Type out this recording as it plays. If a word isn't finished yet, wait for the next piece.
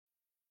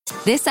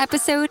This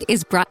episode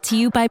is brought to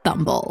you by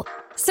Bumble.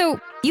 So,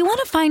 you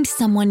want to find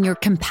someone you're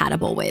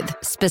compatible with,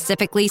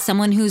 specifically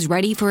someone who's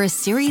ready for a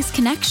serious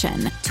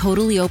connection,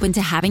 totally open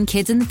to having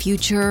kids in the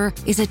future,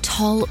 is a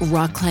tall,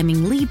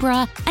 rock-climbing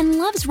Libra, and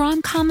loves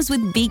rom-coms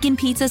with vegan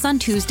pizzas on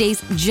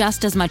Tuesdays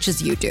just as much as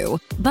you do.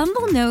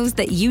 Bumble knows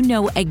that you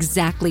know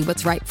exactly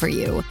what's right for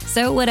you.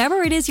 So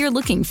whatever it is you're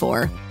looking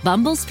for,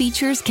 Bumble's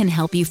features can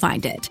help you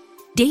find it.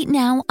 Date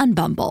now on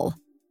Bumble.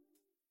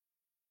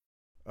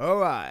 All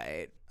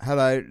right.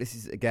 Hello, this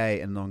is a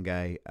gay and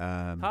non-gay.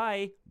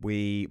 Hi.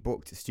 We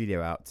booked a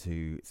studio out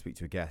to speak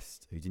to a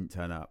guest who didn't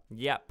turn up.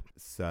 Yep.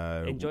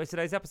 So enjoy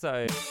today's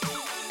episode.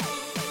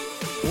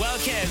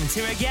 Welcome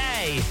to a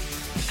gay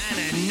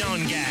and a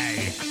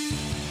non-gay.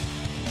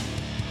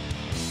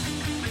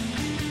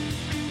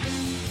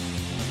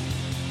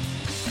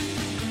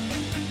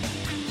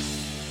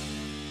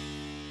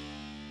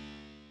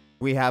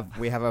 we have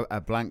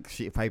a blank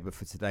sheet of paper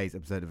for today's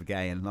episode of a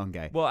gay and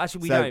non-gay. Well,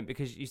 actually, we don't,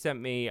 because you sent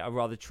me a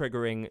rather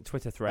triggering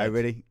Twitter thread. Oh,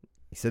 really?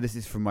 So this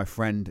is from my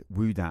friend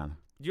Woodan.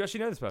 Do you actually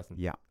know this person?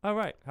 Yeah. Oh,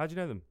 right. How'd you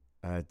know them?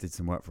 Did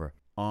some work for her.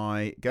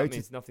 That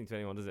means nothing to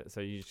anyone, does it?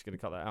 So you're just going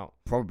to cut that out?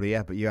 Probably,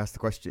 yeah. But you ask the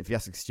question. If you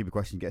ask a stupid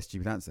question, you get a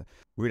stupid answer.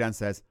 Woodan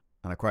says,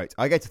 and I quote,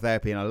 "I go to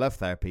therapy and I love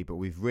therapy, but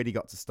we've really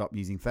got to stop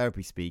using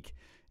therapy speak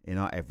in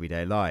our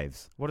everyday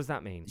lives." What does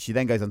that mean? She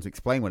then goes on to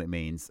explain what it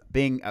means.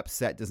 Being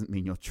upset doesn't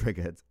mean you're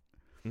triggered.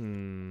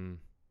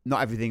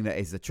 Not everything that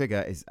is a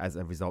trigger is as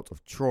a result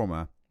of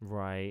trauma.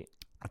 Right.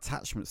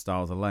 Attachment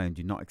styles alone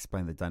do not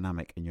explain the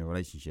dynamic in your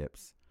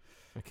relationships.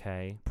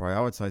 Okay.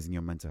 Prioritizing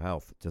your mental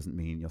health doesn't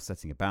mean you're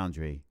setting a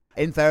boundary.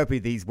 In therapy,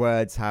 these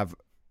words have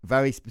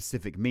very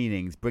specific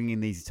meanings. Bringing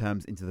these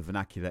terms into the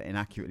vernacular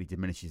inaccurately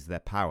diminishes their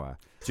power.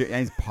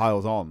 James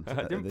piles on.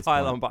 I didn't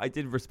pile on, but I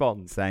did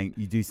respond. Saying,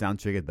 "You do sound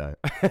triggered, though."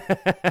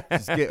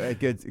 Just a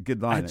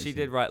good line. And she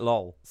did write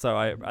lol, so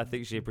I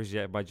think she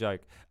appreciated my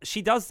joke.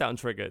 She does sound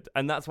triggered,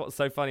 and that's what's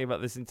so funny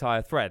about this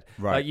entire thread.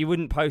 Right. Like, you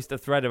wouldn't post a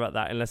thread about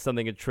that unless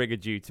something had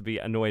triggered you to be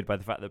annoyed by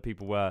the fact that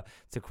people were,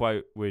 to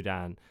quote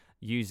Woodan,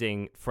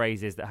 using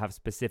phrases that have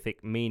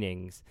specific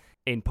meanings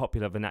in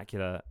popular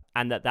vernacular,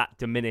 and that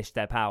diminished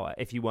their power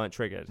if you weren't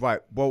triggered. Right.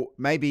 Well,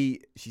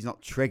 maybe she's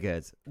not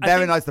triggered.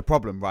 Therein lies the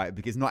problem, right?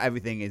 Because not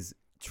everything is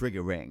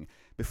triggering.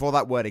 Before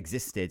that word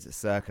existed,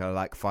 circa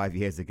like 5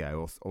 years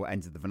ago, or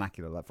entered the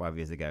vernacular like 5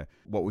 years ago,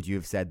 what would you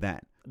have said then?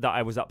 That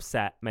I was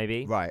upset,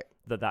 maybe. Right.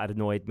 That had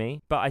annoyed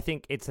me. But I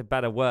think it's a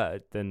better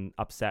word than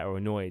upset or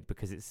annoyed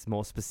because it's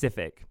more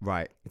specific.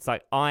 Right. It's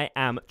like, I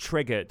am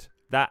triggered.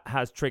 That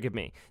has triggered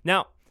me.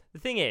 Now, the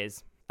thing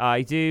is,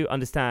 I do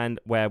understand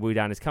where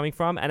Woodan is coming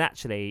from, and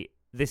actually,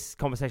 this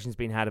conversation's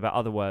been had about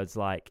other words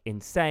like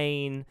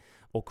insane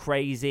or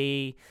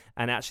crazy,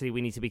 and actually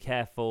we need to be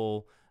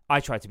careful.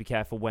 I try to be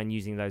careful when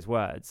using those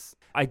words.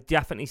 I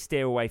definitely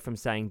steer away from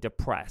saying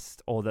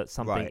depressed or that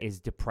something is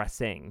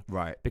depressing,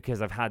 right?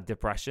 Because I've had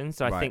depression.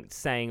 So I think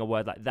saying a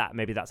word like that,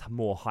 maybe that's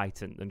more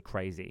heightened than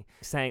crazy.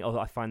 Saying, "Oh,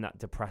 I find that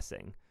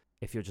depressing,"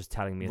 if you're just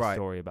telling me a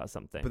story about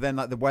something. But then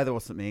like the weather or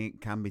something,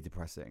 it can be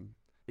depressing.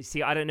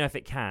 See, I don't know if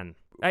it can.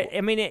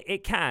 I mean,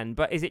 it can,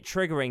 but is it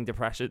triggering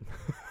depression?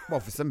 Well,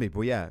 for some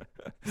people, yeah.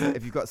 So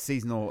if you've got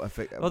seasonal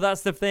well,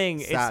 that's the thing.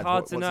 It's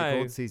hard to know. What's it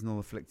called? Seasonal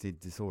afflicted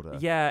disorder.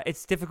 Yeah,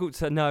 it's difficult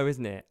to know,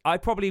 isn't it? I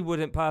probably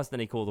wouldn't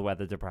personally call the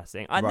weather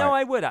depressing. I know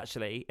I would,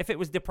 actually. If it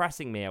was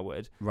depressing me, I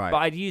would. Right. But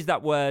I'd use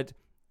that word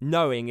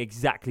knowing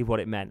exactly what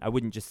it meant. I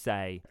wouldn't just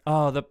say,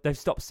 "Oh, they've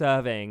stopped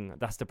serving.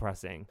 That's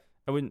depressing."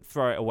 I wouldn't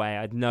throw it away.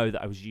 I'd know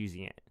that I was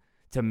using it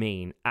to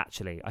mean,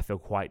 actually, I feel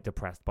quite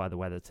depressed by the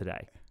weather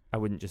today. I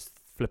wouldn't just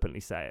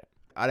flippantly say it.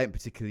 I don't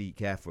particularly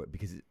care for it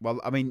because,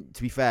 I mean,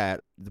 to be fair,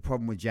 the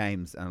problem with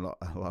James and a lot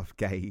of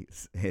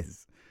gays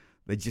is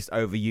they just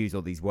overuse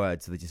all these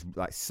words, so they just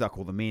like suck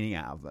all the meaning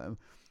out of them.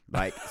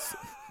 Like,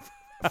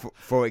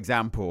 for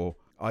example,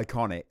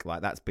 iconic,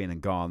 like that's been and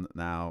gone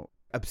now.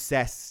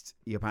 Obsessed,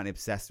 you're apparently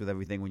obsessed with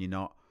everything when you're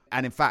not.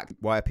 And in fact,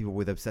 why are people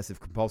with obsessive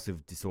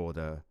compulsive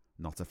disorder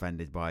not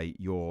offended by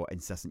your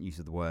incessant use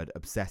of the word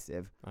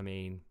obsessive? I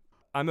mean,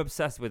 I'm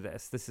obsessed with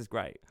this. This is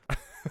great.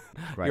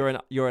 Right.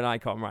 You're an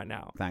icon right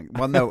now. Thanks.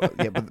 Well, no,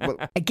 yeah,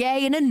 but A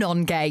gay and a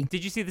non-gay.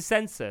 Did you see the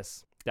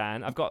census,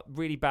 Dan? I've got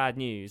really bad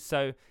news.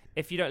 So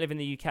if you don't live in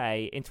the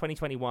UK, in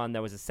 2021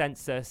 there was a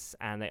census,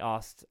 and they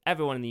asked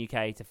everyone in the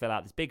UK to fill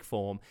out this big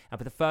form. And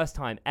for the first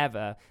time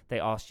ever, they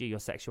asked you your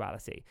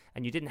sexuality,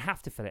 and you didn't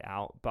have to fill it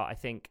out. But I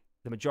think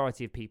the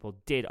majority of people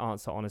did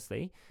answer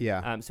honestly.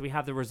 Yeah. So we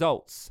have the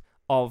results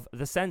of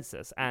the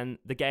census, and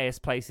the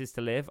gayest places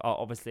to live are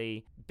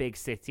obviously big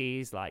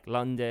cities like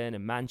London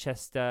and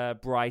Manchester,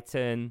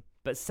 Brighton.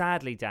 But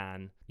sadly,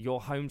 Dan, your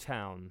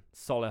hometown,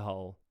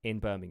 Solihull in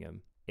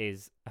Birmingham,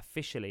 is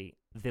officially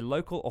the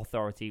local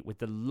authority with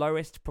the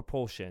lowest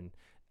proportion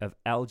of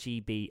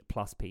LGBT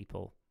plus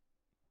people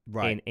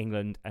in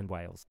England and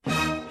Wales.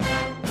 I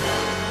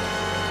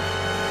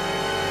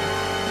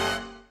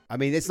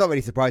mean, it's not really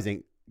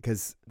surprising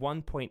because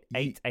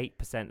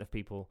 1.88% of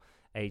people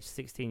aged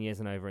 16 years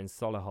and over in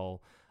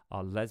Solihull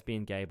are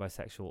lesbian, gay,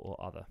 bisexual, or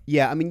other.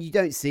 Yeah, I mean, you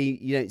don't see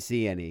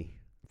any,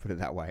 put it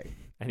that way.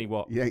 Any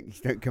what? You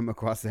don't come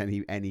across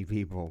any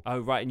people. Oh,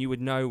 right. And you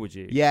would know, would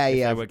you? Yeah, if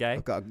yeah. they were gay?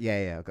 I've got,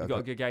 yeah. You got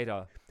a good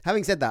gaydar.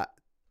 Having said that,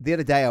 the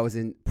other day I was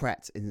in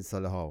Pret in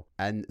Solihull,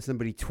 and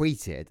somebody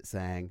tweeted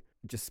saying,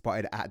 just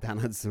spotted at Dan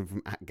Hudson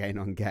from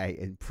 @GayNonGay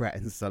in Pret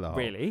in Solihull.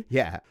 Really?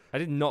 Yeah. I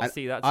did not And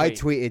see that I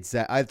tweet.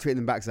 tweeted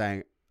them back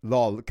saying,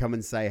 lol, come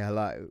and say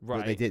hello. Right.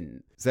 But they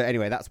didn't. So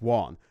anyway, that's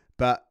one.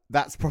 But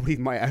that's probably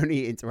my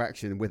only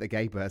interaction with a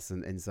gay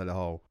person in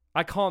Solihull.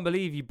 I can't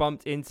believe you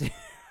bumped into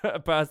a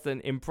person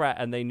in Pret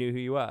and they knew who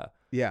you were.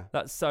 Yeah.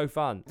 That's so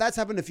fun. That's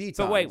happened a few times.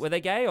 But wait, were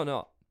they gay or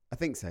not? I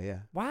think so,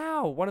 yeah.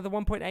 Wow, one of the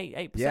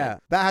 1.88%. Yeah,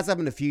 that has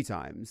happened a few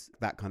times,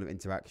 that kind of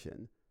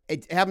interaction.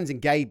 It happens in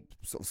gay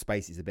sort of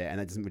spaces a bit,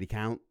 and it doesn't really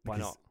count. Why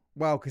not?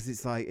 Well, because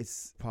it's like,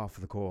 it's par for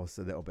the course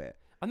a little bit.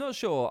 I'm not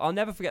sure. I'll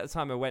never forget the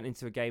time I went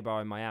into a gay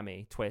bar in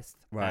Miami, Twist,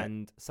 Right.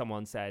 and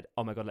someone said,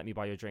 "Oh my God, let me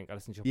buy you a drink. I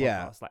listened to your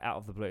Yeah. podcast." Like out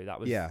of the blue. That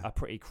was Yeah. a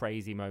pretty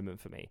crazy moment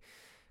for me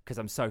because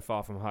I'm so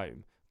far from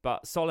home.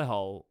 But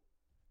Solihull,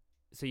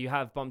 so you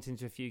have bumped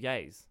into a few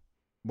gays.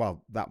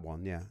 Well, that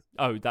one, yeah.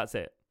 Oh, that's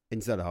it. In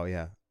Solihull,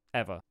 yeah.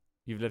 Ever.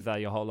 You've lived there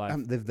your whole I life.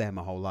 haven't lived there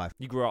my whole life.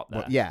 You grew up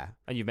there. But yeah,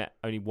 And you've met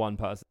only one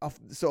person. off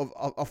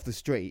the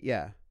street,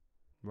 yeah.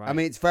 Right. I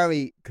mean, it's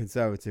very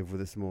conservative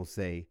with a small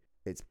c.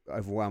 It's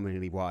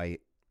overwhelmingly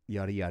white,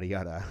 yada, yada,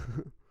 yada.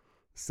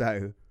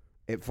 So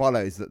it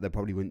follows that there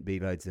probably wouldn't be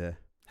loads of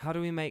how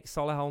do we make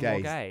Solihull more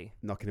gays gay?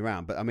 knocking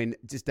around. But I mean,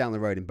 just down the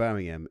road in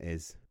Birmingham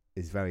is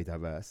very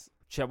diverse.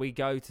 Shall we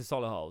go to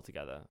Solihull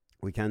together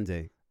We can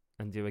do.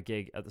 and do a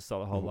gig at the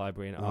Solihull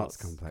Library and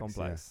Arts Arts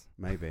Complex.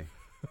 Yeah, maybe.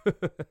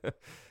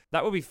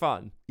 That would be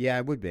fun. Yeah,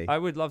 it would be. I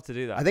would love to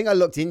do that. I think I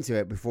looked into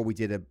it before we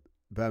did a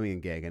Birmingham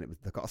gig, and it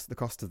was the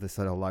cost of the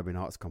Solihull Library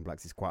and Arts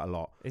Complex is quite a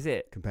lot Is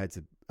it? compared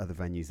to other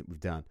venues that we've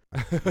done.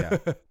 Yeah.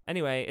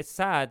 Anyway, it's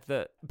sad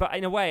that, but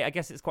in a way, I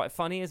guess it's quite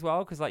funny as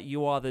well because like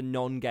you are the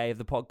non-gay of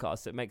the podcast.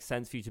 So it makes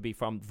sense for you to be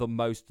from the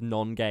most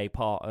non-gay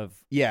part of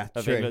Yeah,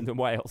 true. England and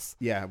Wales.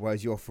 Yeah,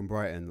 whereas you're from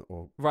Brighton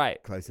or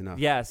Right. close enough.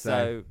 Yeah.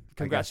 So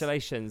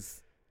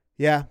congratulations.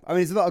 Yeah, I mean,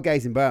 there's a lot of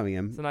gays in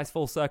Birmingham. It's a nice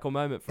full circle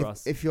moment for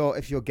us. If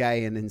you're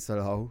gay and in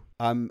Solihull,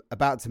 I'm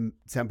about to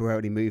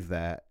temporarily move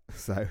there,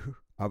 so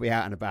I'll be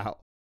out and about.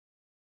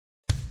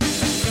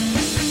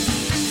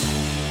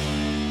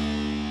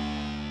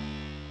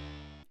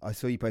 I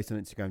saw you post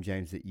on Instagram,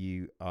 James, that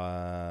you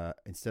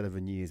instead of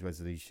a New Year's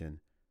resolution,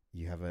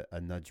 you have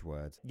a nudge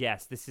word.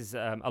 Yes, this is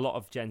a lot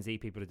of Gen Z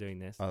people are doing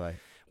this. Are they?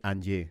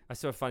 And you. I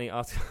saw a funny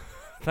article.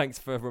 Thanks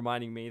for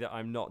reminding me that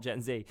I'm not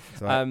Gen Z.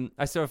 Sorry.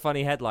 I saw a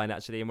funny headline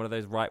actually in one of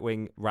those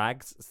right-wing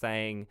rags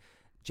saying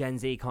Gen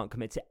Z can't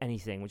commit to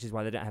anything, which is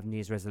why they don't have New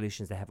Year's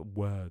resolutions. They have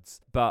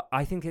words. But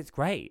I think it's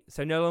great.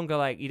 So no longer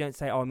like you don't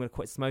say, "Oh, I'm going to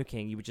quit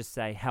smoking." You would just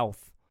say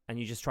health. And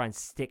you just try and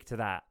stick to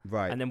that.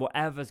 Right. And then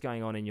whatever's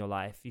going on in your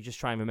life, you just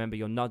try and remember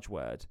your nudge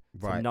word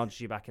to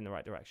nudge you back in the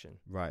right direction.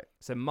 Right.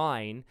 So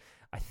mine,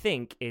 I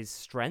think, is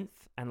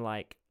strength and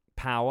like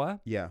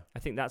power. Yeah. I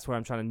think that's where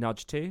I'm trying to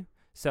nudge to.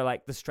 So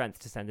like the strength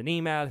to send an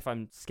email if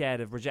I'm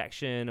scared of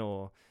rejection,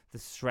 or the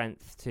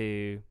strength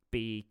to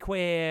be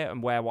queer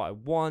and wear what I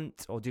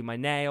want or do my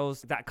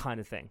nails, that kind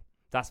of thing.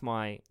 That's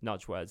my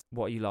nudge words.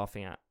 What are you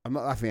laughing at? I'm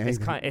not laughing at It's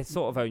anything. it's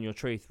sort of own your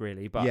truth,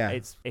 really, but Yeah.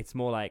 it's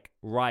more like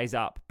rise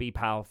up, be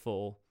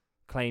powerful,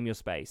 claim your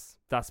space.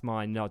 That's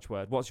my nudge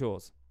word. What's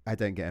yours? I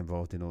don't get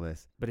involved in all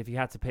this. But if you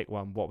had to pick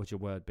one, what would your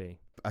word be?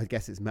 I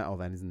guess it's metal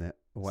then, isn't it?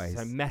 Always.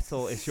 So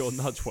metal is your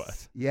nudge word.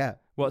 Yeah.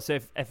 What? So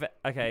if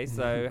okay,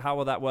 so how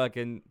will that work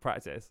in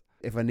practice?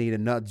 If I need a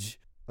nudge,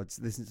 I'll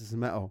just listen to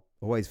some metal.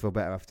 Always feel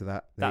better after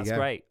that. There you That's go.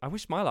 great. I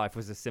wish my life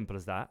was as simple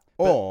as that.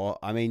 Or,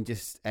 I mean,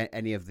 just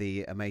any of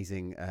the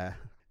amazing,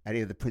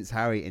 any of the Prince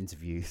Harry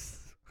interviews.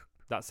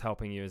 That's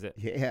helping you, is it?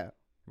 Yeah.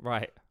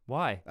 Right.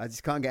 Why? I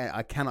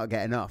cannot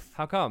get enough.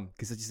 How come?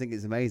 Because I just think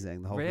it's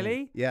amazing. The whole Really?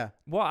 thing. Yeah.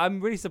 What? I'm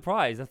really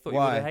surprised. I thought you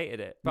Why? would have hated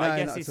it. But No, I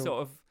guess not he's at all.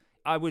 sort of,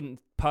 I wouldn't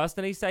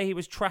personally say he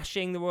was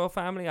trashing the royal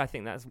family. I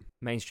think that's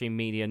mainstream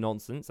media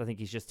nonsense. I think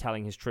he's just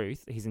telling his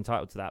truth. He's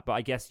entitled to that. But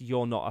I guess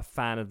you're not a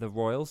fan of the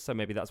royals, so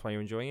maybe that's why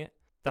you're enjoying it.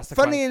 That's the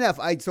Funny enough,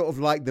 I sort of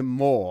like them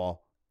more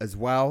as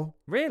well.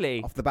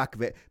 Really? Off the back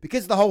of it.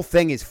 Because the whole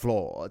thing is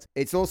flawed.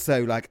 It's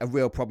also like a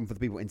real problem for the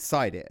people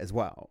inside it as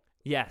well.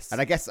 Yes. And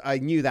I guess I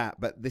knew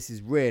that, but this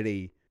has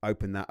really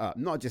opened that up.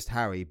 Not just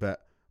Harry, but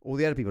all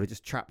the other people are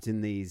just trapped in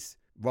these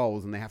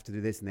roles and they have to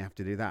do this and they have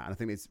to do that. And I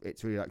think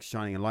it's really like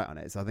shining a light on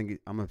it. So I think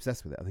I'm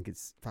obsessed with it. I think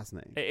it's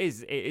fascinating. It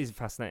is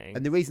fascinating.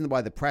 And the reason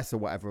why the press or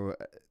whatever,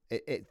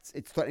 it's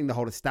threatening the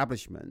whole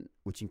establishment,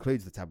 which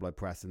includes the tabloid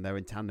press, and they're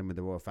in tandem with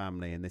the royal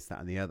family and this, that,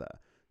 and the other.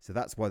 So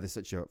that's why there's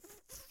such a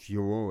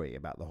fury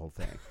about the whole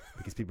thing,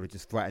 because people are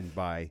just threatened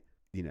by,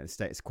 the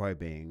status quo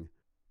being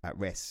at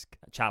risk.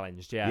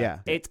 Challenged, yeah. Yeah.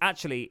 It's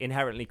actually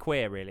inherently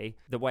queer, really.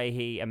 The way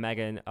he and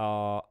Meghan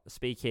are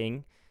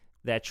speaking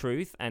their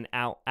truth and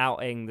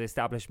outing the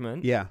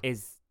establishment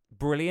is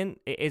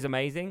brilliant. It is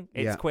amazing.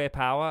 It's queer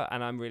power,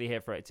 and I'm really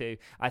here for it too.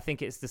 I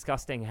think it's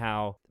disgusting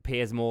how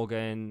Piers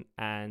Morgan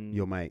and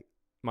Your mate.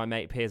 my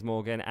mate Piers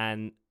Morgan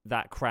and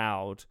that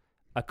crowd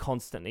are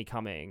constantly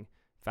coming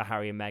for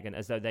Harry and Meghan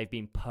as though they've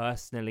been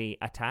personally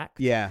attacked.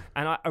 Yeah.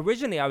 And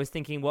originally I was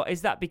thinking, well,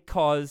 is that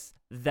because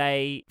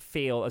they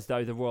feel as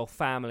though the royal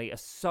family are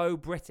so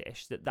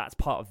British that that's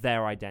part of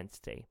their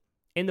identity?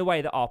 In the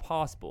way that our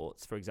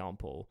passports, for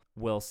example,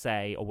 will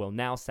say, or will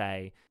now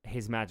say,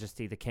 His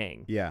Majesty the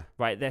King. Yeah.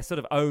 Right? They're sort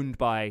of owned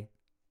by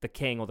the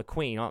King or the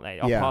Queen, aren't they?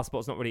 Our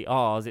passport's not really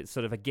ours. It's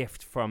sort of a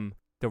gift from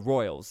the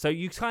royals. So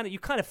you kind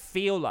of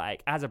feel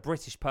like, as a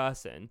British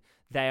person,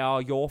 they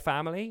are your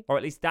family, or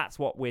at least that's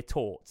what we're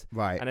taught.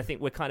 Right. And I think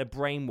we're kind of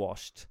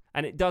brainwashed.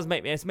 And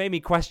it's made me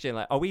question,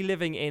 like, are we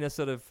living in a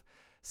sort of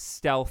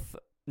stealth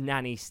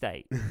nanny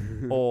state?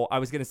 Or I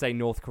was going to say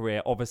North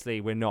Korea.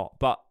 Obviously we're not,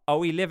 but are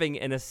we living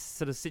in a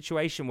sort of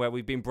situation where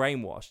we've been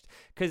brainwashed?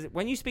 Because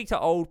when you speak to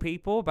old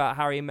people about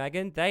Harry and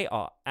Meghan, they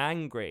are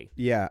angry.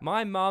 Yeah.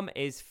 My mum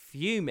is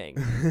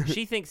fuming.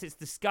 She thinks it's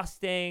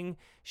disgusting.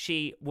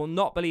 She will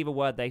not believe a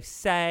word they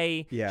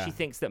say. Yeah. She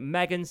thinks that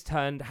Meghan's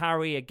turned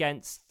Harry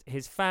against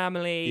his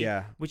family.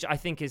 Yeah. Which I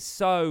think is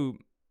so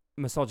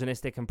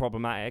misogynistic and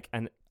problematic.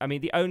 And I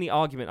mean, the only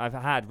argument I've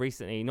had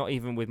recently, not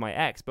even with my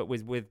ex, but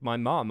with my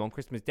mum on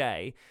Christmas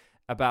Day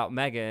about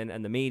Meghan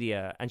and the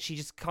media, and she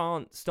just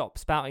can't stop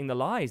spouting the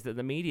lies that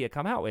the media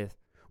come out with.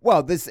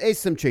 Well, there is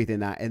some truth in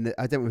that.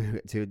 I don't want to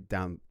get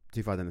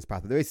too far down this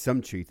path, but there is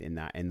some truth in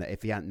that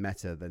if he hadn't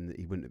met her, then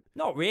he wouldn't have...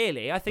 Not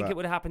really. I think it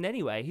would have happened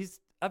anyway.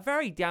 He's a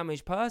very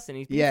damaged person.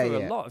 He's been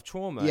through a lot of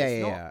trauma.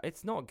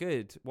 It's not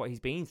good what he's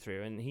been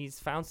through, and he's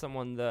found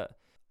someone that...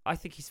 I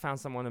think he's found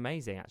someone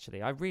amazing,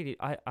 actually.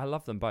 I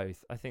love them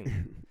both. I think...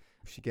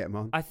 We should get him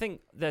on. I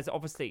think there's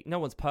obviously... No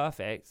one's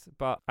perfect,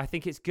 but I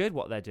think it's good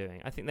what they're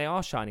doing. I think they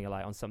are shining a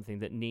light on something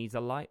that needs a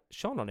light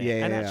shone on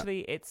it.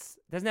 Actually,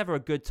 there's never a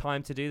good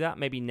time to do that.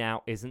 Maybe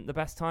now isn't the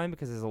best time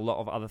because there's a lot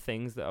of other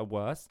things that are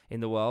worse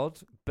in the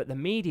world. But the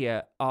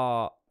media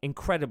are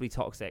incredibly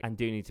toxic and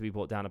do need to be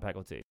brought down a peg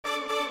or two.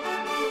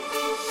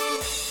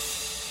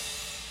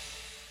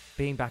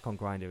 Being back on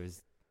Grindr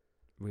is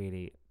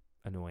really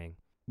annoying.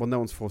 Well, no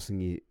one's forcing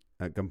you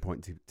at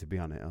gunpoint to be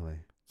on it, are they?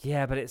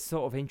 Yeah, but it's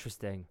sort of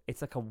interesting. It's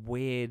like a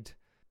weird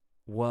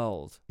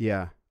world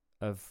Yeah.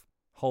 of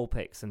hole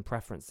picks and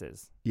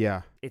preferences.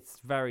 Yeah. It's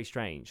very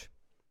strange.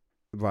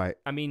 Right.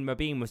 I mean,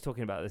 Mabeen was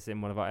talking about this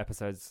in one of our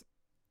episodes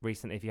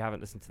recently. If you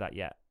haven't listened to that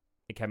yet,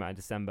 it came out in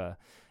December.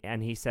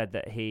 And he said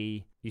that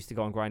he used to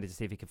go on Grindr to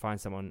see if he could find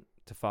someone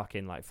to fuck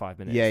in like 5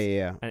 minutes.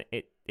 Yeah. And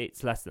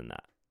it's less than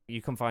that.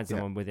 You can find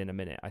someone within a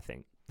minute, I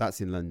think. That's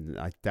in London.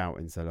 I doubt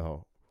in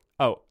Solihull.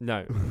 Oh,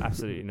 no,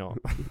 absolutely not.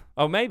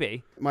 Oh,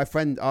 maybe. Our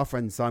friend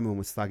Simon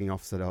was slagging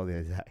off Solihull the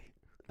other day.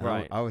 And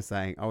Right. I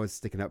was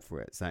sticking up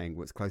for it, saying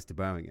what's close to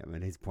Birmingham.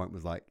 And his point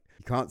was like,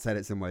 you can't say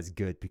that somewhere's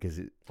good because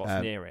it's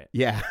near it.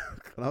 Yeah.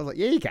 And I was like,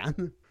 yeah, you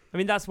can. I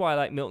mean, that's why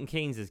like Milton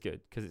Keynes is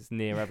good because it's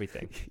near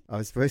everything. I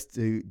was supposed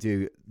to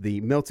do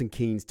the Milton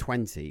Keynes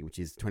 20, which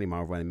is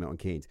 20-mile run in Milton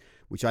Keynes,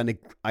 which I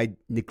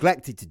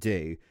neglected to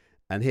do.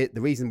 And here,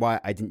 the reason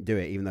why I didn't do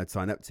it, even though I'd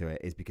signed up to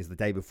it, is because the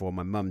day before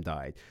my mum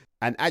died.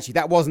 And actually,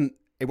 it wasn't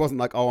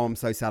like, oh, I'm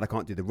so sad I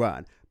can't do the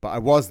run. But I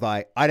was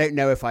like, I don't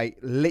know if I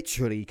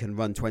literally can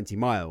run 20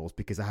 miles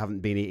because I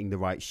haven't been eating the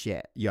right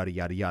shit, yada,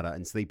 yada, yada,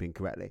 and sleeping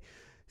correctly.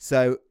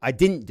 So I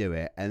didn't do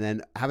it. And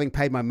then having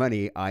paid my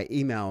money, I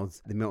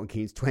emailed the Milton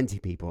Keynes 20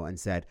 people and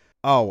said,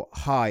 oh,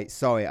 hi,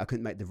 sorry, I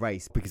couldn't make the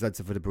race because I'd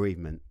suffered a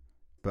bereavement.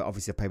 But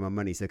obviously I paid my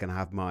money, so can I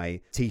have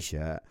my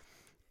T-shirt?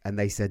 And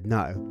they said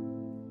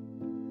no.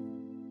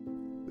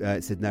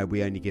 It said, no,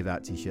 we only give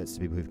out T-shirts to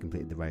people who've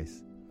completed the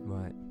race.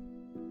 Right.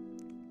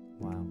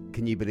 Wow.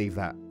 Can you believe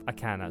that? I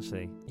can,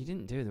 actually. You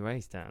didn't do the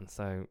race, Dan,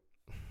 so...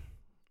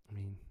 I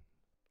mean,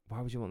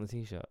 why would you want the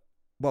T-shirt?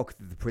 Well,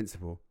 the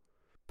principle.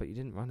 But you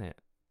didn't run it.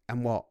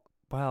 And what?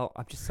 Well,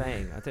 I'm just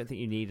saying, I don't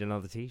think you need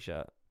another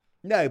T-shirt.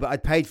 No, but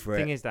I'd paid for it.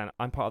 The thing is, Dan,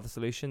 I'm part of the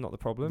solution, not the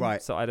problem. Right.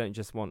 So I don't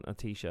just want a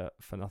T-shirt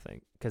for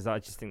nothing. Because I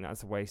just think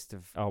that's a waste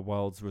of our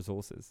world's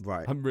resources.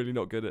 Right. I'm really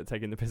not good at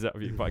taking the piss out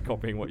of you by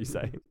copying what you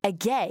say. A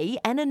gay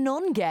and a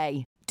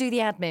non-gay. Do the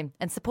admin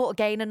and support a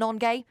gay and a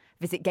non-gay.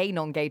 Visit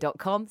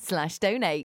gaynongay.com/donate.